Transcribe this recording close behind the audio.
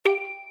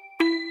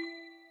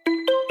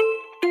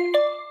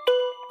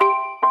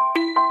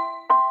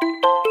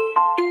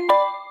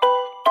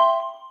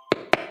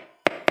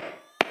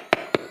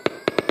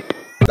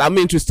I'm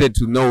interested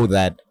to know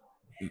that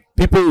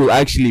people will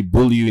actually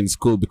bully you in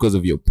school because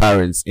of your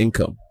parents'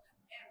 income.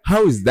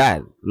 How is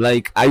that?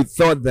 Like, I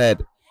thought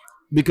that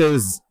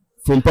because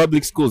from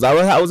public schools,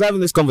 I was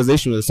having this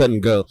conversation with a certain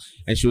girl,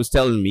 and she was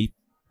telling me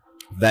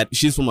that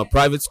she's from a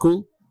private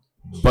school,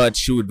 but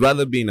she would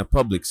rather be in a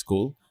public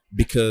school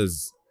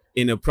because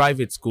in a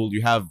private school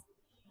you have,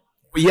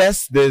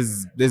 yes,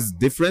 there's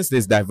difference,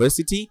 there's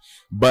diversity,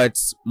 but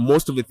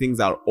most of the things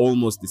are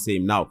almost the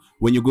same. Now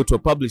when you go to a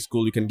public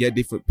school, you can get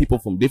different people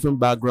from different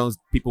backgrounds,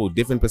 people with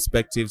different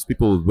perspectives,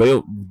 people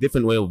with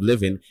different way of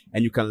living,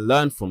 and you can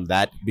learn from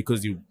that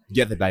because you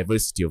get the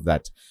diversity of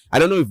that. I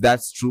don't know if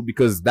that's true,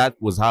 because that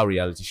was her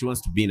reality. She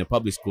wants to be in a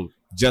public school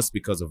just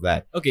because of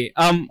that. Okay.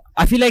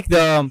 I feel like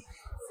the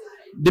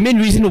main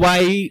reason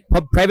why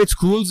private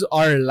schools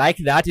are like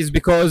that is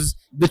because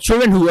the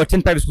children who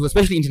attend private schools,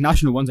 especially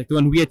international ones like the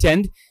one we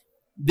attend,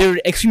 they're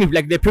extremely,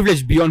 like, they're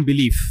privileged beyond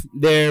belief.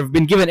 They've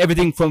been given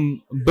everything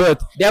from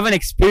birth. They haven't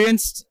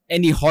experienced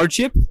any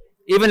hardship,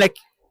 even like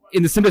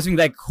in the simplest thing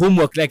like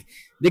homework. Like,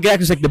 they get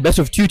access to, like, the best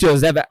of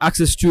tutors. They have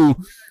access to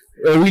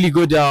a really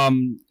good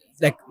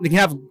like, they can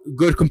have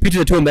good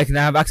computers at home. They can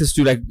have access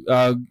to, like,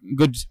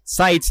 good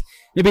sites.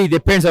 Maybe their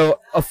parents are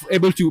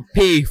able to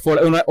pay for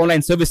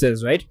online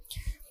services, right?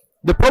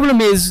 The problem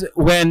is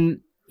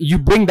when you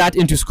bring that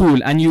into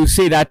school and you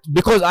say that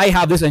because I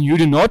have this and you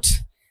do not,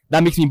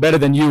 that makes me better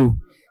than you.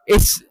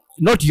 It's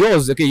not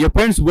yours. Okay, your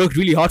parents worked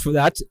really hard for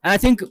that. And I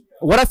think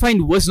what I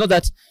find was not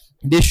that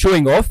they're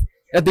showing off,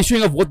 that they're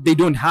showing off what they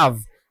don't have.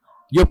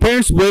 Your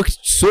parents worked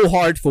so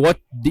hard for what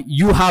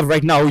you have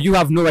right now. You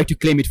have no right to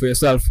claim it for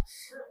yourself.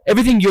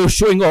 Everything you're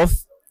showing off,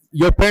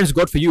 your parents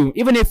got for you.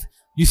 Even if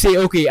you say,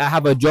 okay, I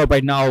have a job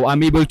right now,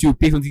 I'm able to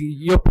pay something,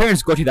 your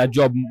parents got you that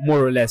job,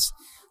 more or less.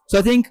 So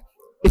I think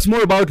it's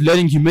more about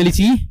learning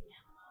humility.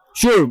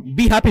 Sure,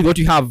 be happy with what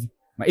you have.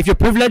 If you're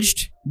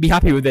privileged, be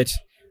happy with it.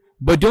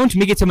 But don't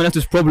make it someone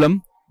else's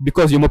problem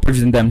because you're more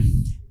privileged than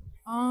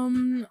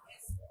them.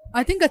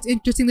 I think that's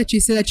interesting that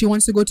she said that she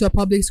wants to go to a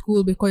public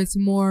school because it's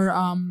more,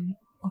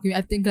 okay,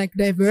 I think, like,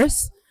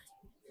 diverse.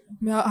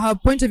 Her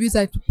point of view is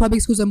that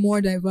public schools are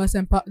more diverse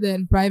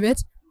than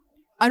private.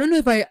 I don't know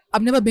if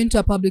I've never been to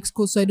a public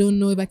school, so I don't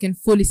know if I can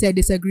fully say I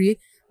disagree.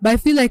 But I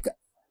feel like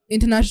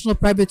international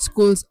private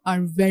schools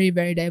are very,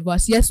 very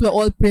diverse. Yes, we're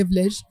all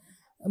privileged,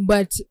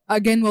 but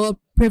again, we're all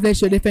privileged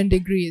to different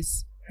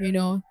degrees. You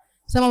know,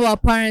 some of our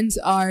parents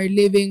are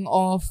living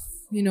off,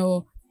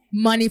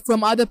 money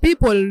from other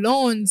people,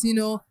 loans,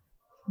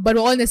 but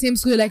we're all in the same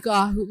school. Like,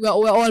 we're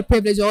all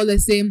privileged, all the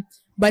same,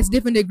 but it's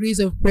different degrees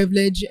of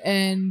privilege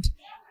and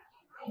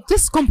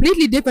just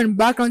completely different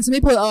backgrounds. Some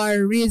people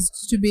are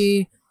raised to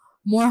be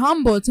more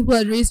humble. Some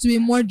people are raised to be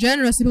more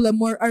generous. Some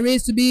people are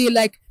raised to be,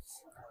 like,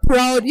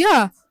 proud.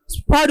 Yeah,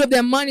 proud of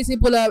their money. Some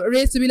people are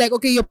raised to be like,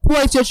 okay, you're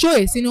poor, it's your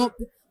choice.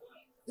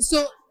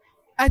 So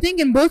I think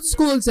in both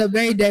schools are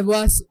very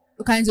diverse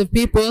kinds of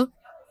people.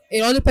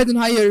 It all depends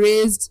on how you're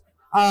raised.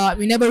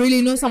 We never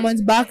really know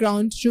someone's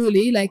background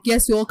truly. Like,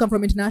 yes, we all come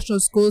from international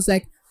schools.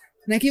 Like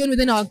even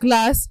within our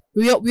class,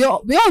 we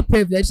all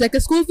privileged. Like,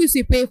 the school fees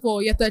you pay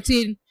for year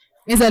 13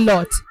 is a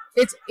lot.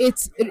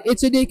 It's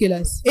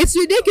ridiculous. It's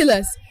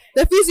ridiculous.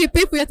 The fees you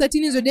pay for year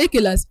 13 is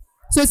ridiculous.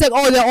 So it's like,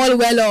 oh, they're all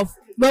well off.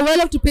 We're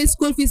well off to pay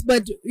school fees,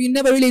 but you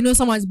never really know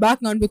someone's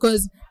background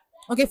because,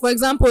 okay, for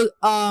example,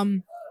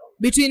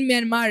 between me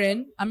and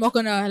Maren, I'm not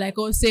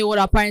gonna say what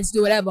our parents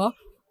do, whatever,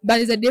 but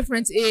there's a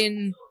difference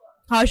in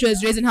how she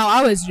was raised and how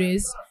I was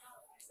raised.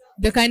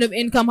 The kind of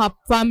income her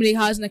family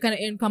has and the kind of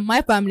income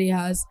my family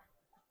has.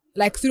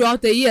 Like,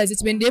 throughout the years,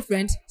 it's been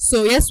different.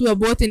 So yes, we're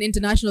both in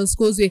international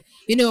schools.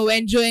 We're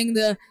enjoying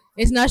the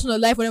international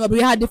life, whatever, but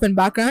we had different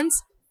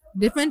backgrounds,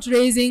 different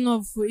raising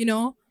of,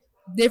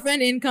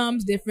 different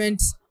incomes,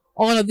 different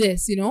all of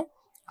this,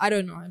 I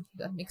don't know if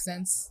that makes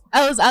sense.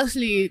 I was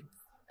actually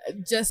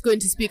just going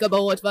to speak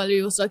about what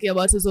Valerie was talking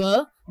about as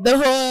well. The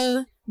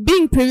whole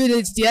being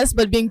privileged, yes,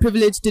 but being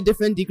privileged to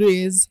different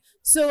degrees.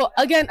 So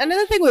again,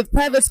 another thing with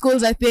private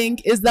schools, I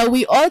think, is that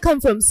we all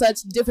come from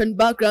such different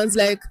backgrounds,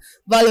 like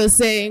Val was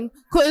saying.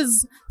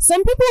 Because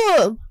some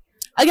people,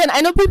 again,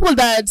 I know people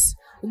that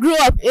grew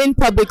up in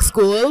public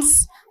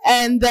schools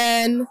and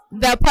then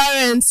their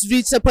parents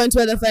reached a point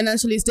where they're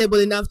financially stable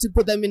enough to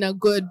put them in a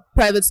good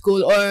private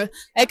school. Or,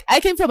 like,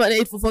 I came from an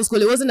 844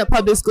 school. It wasn't a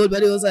public school,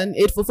 but it was an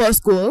 844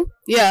 school.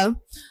 Yeah.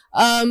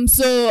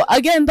 So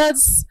again,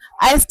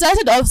 I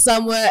started off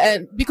somewhere,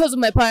 and because of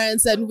my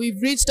parents, and we've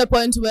reached a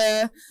point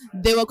where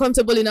they were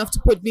comfortable enough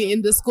to put me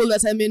in the school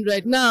that I'm in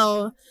right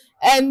now.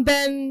 And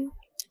then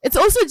it's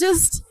also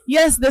just,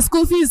 yes, the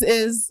school fees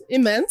is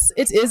immense.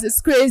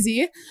 It's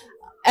crazy.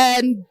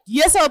 And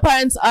yes, our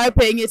parents are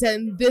paying it,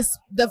 and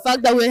the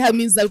fact that we have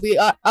means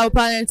that our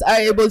parents are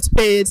able to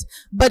pay it,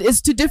 but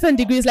it's to different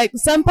degrees. Like,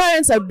 some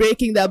parents are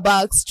breaking their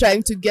backs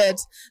trying to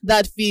get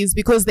that fees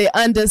because they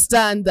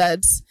understand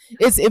that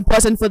it's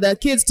important for their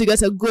kids to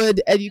get a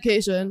good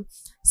education.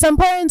 Some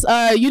parents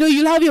are,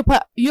 you'll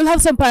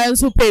have some parents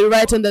who pay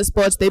right on the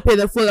spot. They pay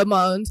the full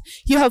amount.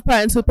 You have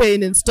parents who pay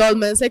in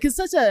installments. Like, it's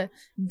such a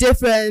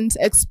different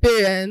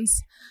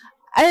experience.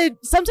 I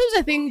sometimes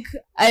I think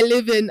I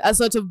live in a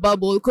sort of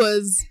bubble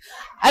because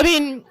I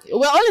mean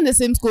we're all in the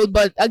same school,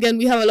 but again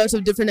we have a lot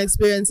of different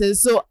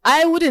experiences. So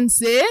I wouldn't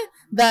say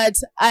that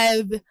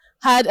I've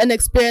had an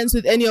experience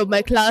with any of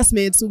my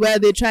classmates where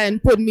they try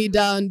and put me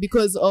down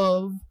because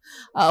of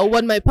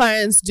what my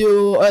parents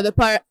do or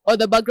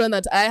the background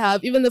that I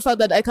have. Even the fact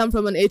that I come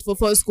from an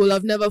 844 school,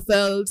 I've never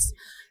felt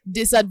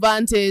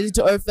disadvantaged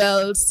or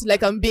felt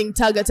like I'm being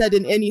targeted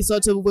in any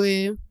sort of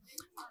way.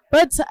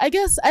 But I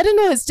guess, I don't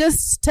know, it's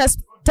just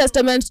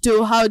testament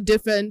to how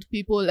different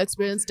people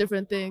experience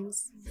different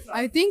things.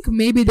 I think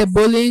maybe the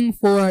bullying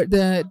for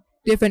the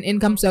different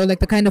incomes or like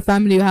the kind of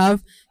family you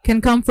have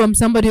can come from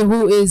somebody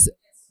who is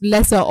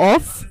lesser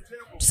off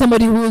to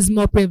somebody who is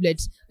more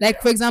privileged.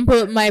 Like, for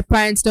example, my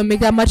parents don't make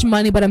that much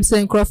money, but I'm still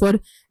in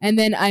Crawford, and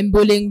then I'm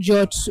bullying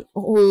George,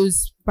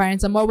 whose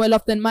parents are more well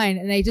off than mine.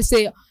 And I just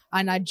say,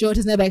 and George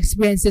has never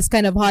experienced this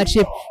kind of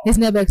hardship. He's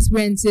never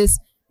experienced this.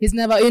 He's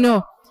never,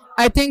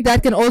 I think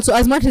that can also,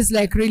 as much as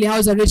like really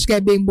how's a rich guy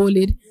being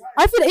bullied,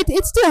 I feel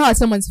it still hurts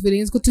someone's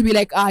feelings. It's good to be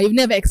like, you've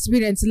never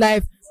experienced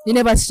life, you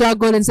never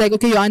struggled, and it's like,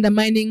 okay, you're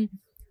undermining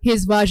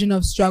his version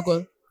of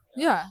struggle.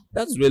 Yeah.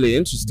 That's really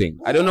interesting.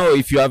 I don't know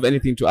if you have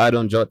anything to add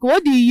on, Jot.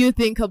 What do you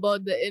think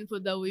about the info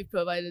that we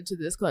provided to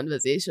this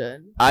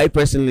conversation? I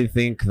personally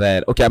think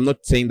that, okay, I'm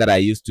not saying that I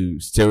used to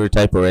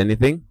stereotype or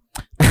anything,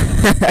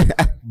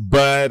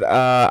 but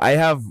I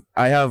have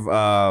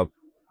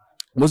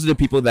most of the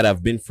people that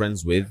I've been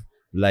friends with,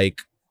 like,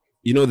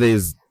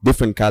 there's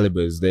different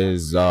calibers.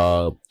 There's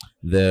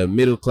the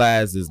middle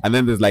class, and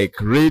then there's like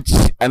rich,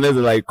 and then there's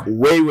like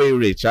way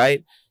rich,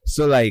 right?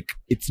 So like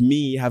it's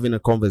me having a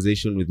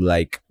conversation with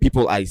like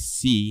people I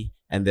see,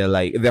 and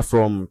they're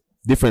from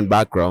different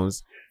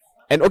backgrounds,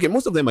 and okay,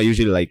 most of them are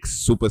usually like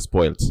super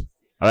spoiled,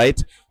 all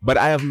right? But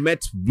I have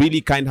met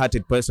really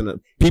kind-hearted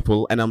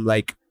people, and I'm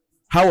like,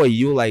 how are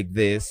you like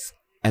this,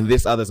 and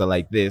these others are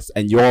like this,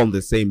 and you're on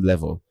the same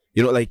level?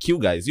 Like you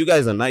guys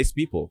are nice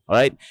people, all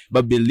right?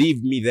 But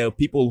believe me, there are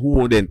people who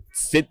wouldn't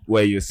sit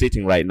where you're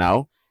sitting right now,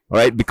 all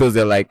right? Because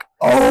they're like,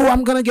 oh,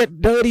 I'm gonna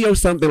get dirty or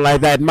something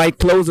like that. My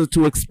clothes are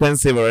too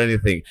expensive or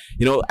anything,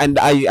 And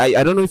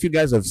I don't know if you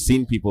guys have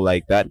seen people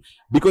like that,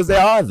 because they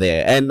are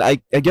there. And I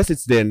guess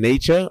it's their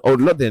nature, or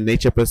not their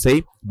nature per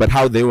se, but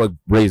how they were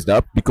raised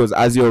up. Because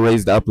as you're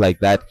raised up like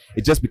that,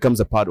 it just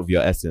becomes a part of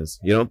your essence,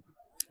 And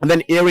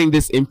then hearing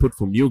this input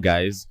from you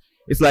guys,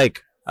 it's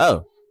like,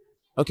 oh,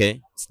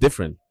 okay, it's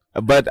different.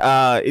 But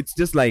it's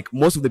just like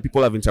most of the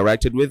people I've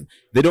interacted with,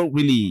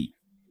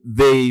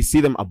 they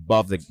see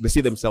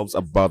themselves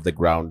above the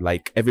ground.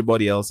 Like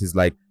everybody else is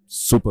like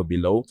super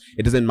below.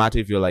 It doesn't matter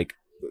if you're like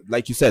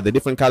you said, the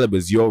different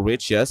calibers. You're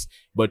rich, yes,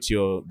 but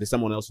there's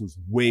someone else who's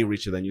way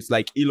richer than you. It's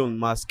like Elon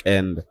Musk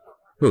and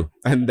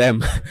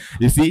them.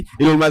 You see,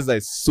 Elon Musk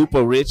is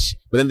super rich,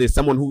 but then there's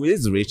someone who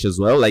is rich as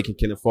well, like he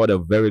can afford a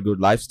very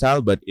good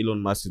lifestyle, but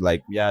Elon Musk is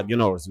like, yeah, you're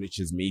not as rich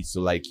as me, so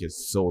like you're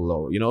so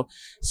low,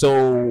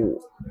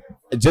 So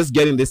just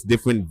getting this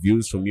different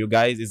views from you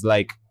guys is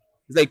like,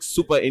 it's like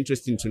super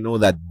interesting to know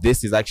that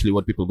this is actually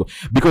what people go,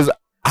 because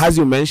as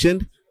you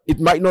mentioned,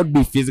 it might not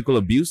be physical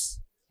abuse,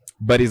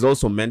 but it's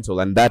also mental,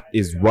 and that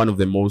is one of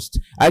the most,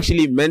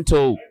 actually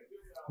mental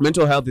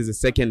health is the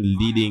second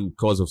leading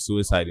cause of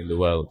suicide in the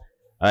world.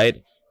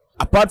 Right,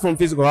 apart from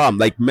physical harm,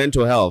 like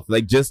mental health,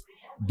 like just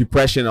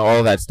depression and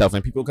all that stuff,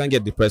 and people can't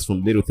get depressed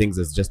from little things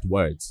as just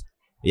words.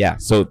 Yeah,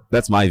 so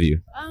that's my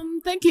view.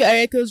 Thank you,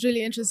 Eric. It was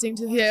really interesting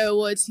to hear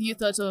what you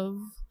thought of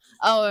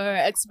our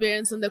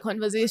experience in the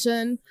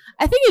conversation.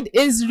 I think it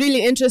is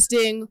really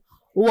interesting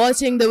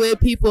watching the way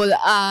people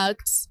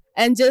act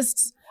and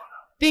just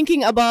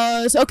thinking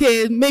about,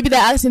 okay, maybe they're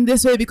acting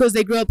this way because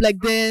they grew up like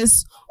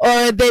this,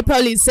 or they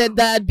probably said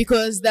that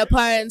because their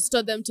parents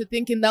taught them to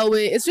think in that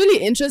way. It's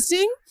really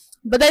interesting.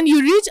 But then you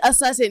reach a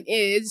certain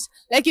age,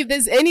 like if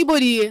there's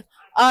anybody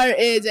our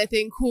age, I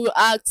think, who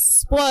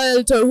acts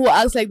spoiled or who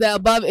acts like they're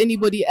above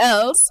anybody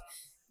else,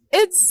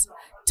 it's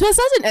to a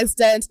certain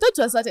extent,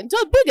 to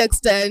a big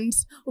extent,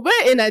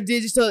 we're in a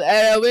digital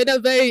era, we're in a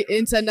very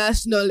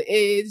international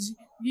age.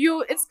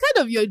 It's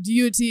kind of your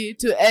duty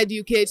to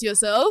educate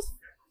yourself.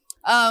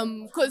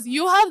 Because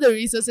you have the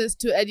resources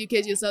to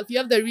educate yourself, you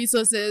have the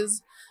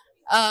resources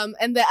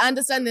and the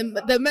understanding,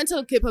 the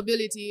mental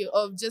capability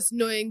of just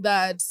knowing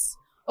that,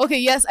 okay,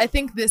 yes, I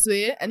think this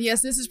way, and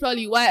yes, this is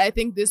probably why I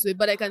think this way,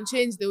 but I can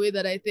change the way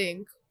that I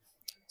think.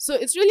 So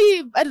it's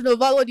really, I don't know,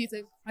 Val, what do you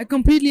think? I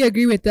completely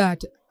agree with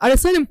that. At a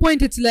certain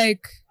point, it's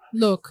like,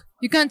 look,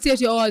 you can't say,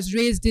 I was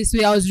raised this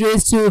way, I was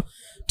raised to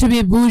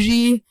be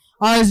bougie,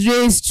 I was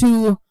raised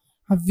to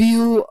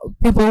view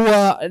people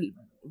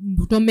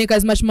who don't make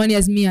as much money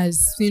as me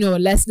as,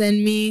 less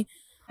than me.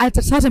 At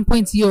a certain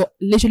point,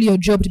 literally your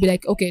job to be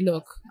like, okay,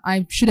 look,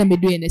 I shouldn't be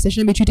doing this. I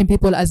shouldn't be treating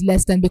people as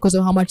less than because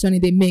of how much money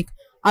they make.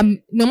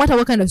 No matter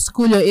what kind of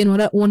school you're in, no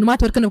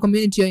matter what kind of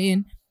community you're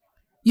in,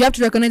 you have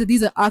to recognize that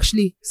these are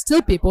actually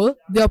still people.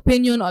 Their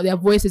opinion or their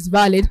voice is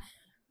valid,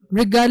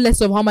 regardless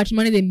of how much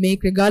money they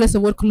make, regardless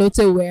of what clothes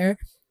they wear,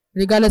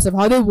 regardless of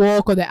how they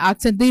walk or the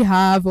accent they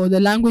have or the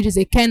languages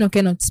they can or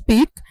cannot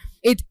speak.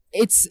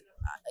 It's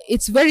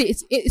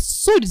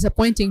it's so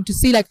disappointing to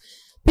see like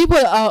people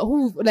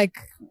who like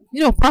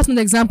personal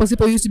examples.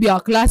 People used to be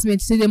our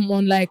classmates. See them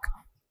on like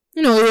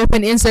you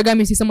open Instagram,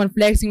 you see someone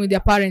flexing with their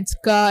parents'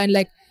 car, and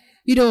like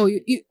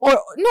or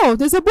no,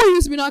 there's a boy who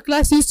used to be in our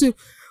class who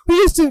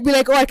used to be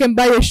like, oh, I can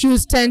buy your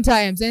shoes 10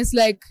 times, and it's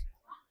like,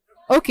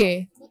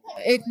 okay,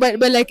 but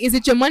like, is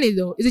it your money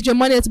though? Is it your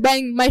money that's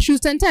buying my shoes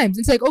 10 times?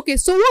 It's like, okay,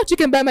 so what? You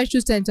can buy my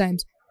shoes 10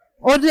 times,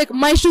 or like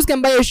my shoes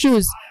can buy your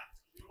shoes,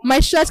 my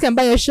shirt can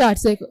buy your shirt.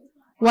 It's like,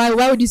 why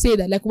would you say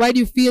that? Like, why do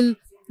you feel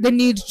the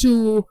need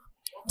to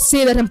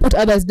say that and put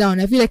others down?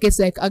 I feel like it's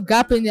like a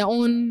gap in their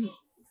own,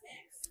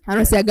 I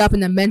don't say a gap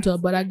in their mental,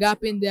 but a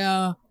gap in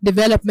their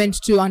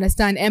development to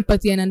understand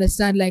empathy and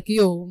understand like,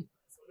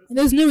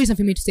 there's no reason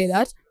for me to say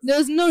that.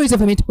 There's no reason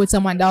for me to put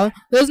someone down.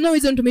 There's no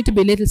reason for me to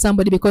belittle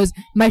somebody because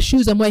my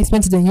shoes are more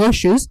expensive than your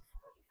shoes.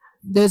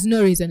 There's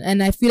no reason.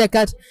 And I feel like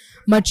that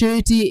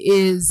maturity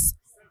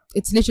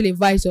it's literally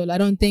vital. I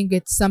don't think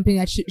it's something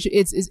that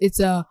it's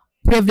a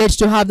privilege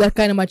to have that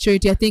kind of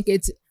maturity. I think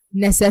it's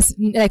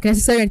necessary. I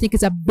think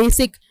it's a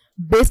basic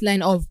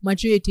baseline of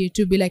maturity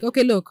to be like,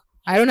 okay, look,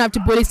 I don't have to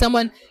bully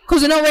someone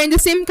because you're not wearing the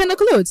same kind of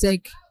clothes.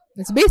 Like,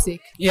 it's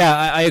basic.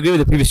 Yeah, I agree with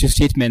the previous two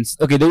statements.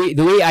 Okay,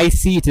 the way I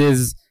see it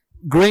is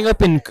growing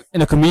up in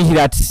a community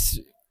that's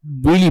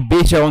really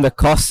based around the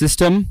caste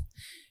system.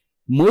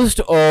 Most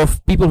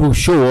of people who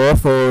show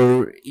off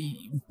or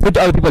put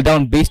other people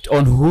down based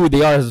on who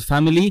they are as a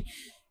family,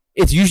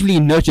 it's usually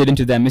nurtured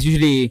into them. It's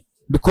usually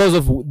because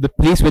of the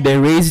place where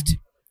they're raised,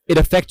 it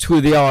affects who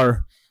they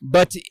are.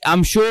 But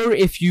I'm sure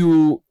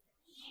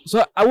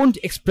so I won't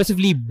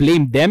expressively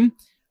blame them,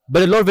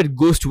 but a lot of it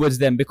goes towards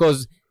them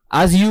because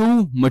as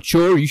you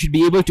mature, you should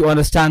be able to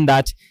understand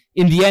that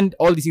in the end,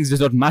 all these things does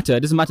not matter.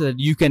 It doesn't matter that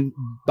you can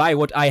buy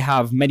what I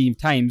have many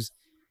times.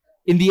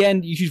 In the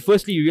end, you should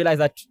firstly realize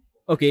that,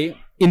 okay,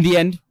 in the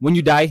end, when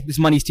you die, this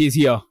money stays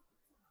here.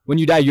 When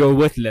you die, you're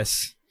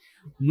worthless.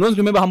 No one's going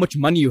to remember how much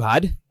money you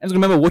had. Everyone's going to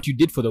remember what you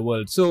did for the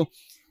world. So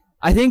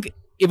I think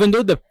even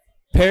though the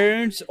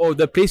parents or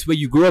the place where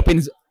you grew up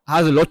in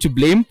has a lot to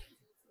blame,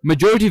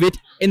 majority of it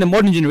in the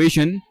modern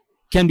generation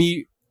can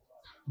be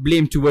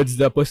blamed towards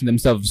the person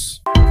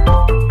themselves.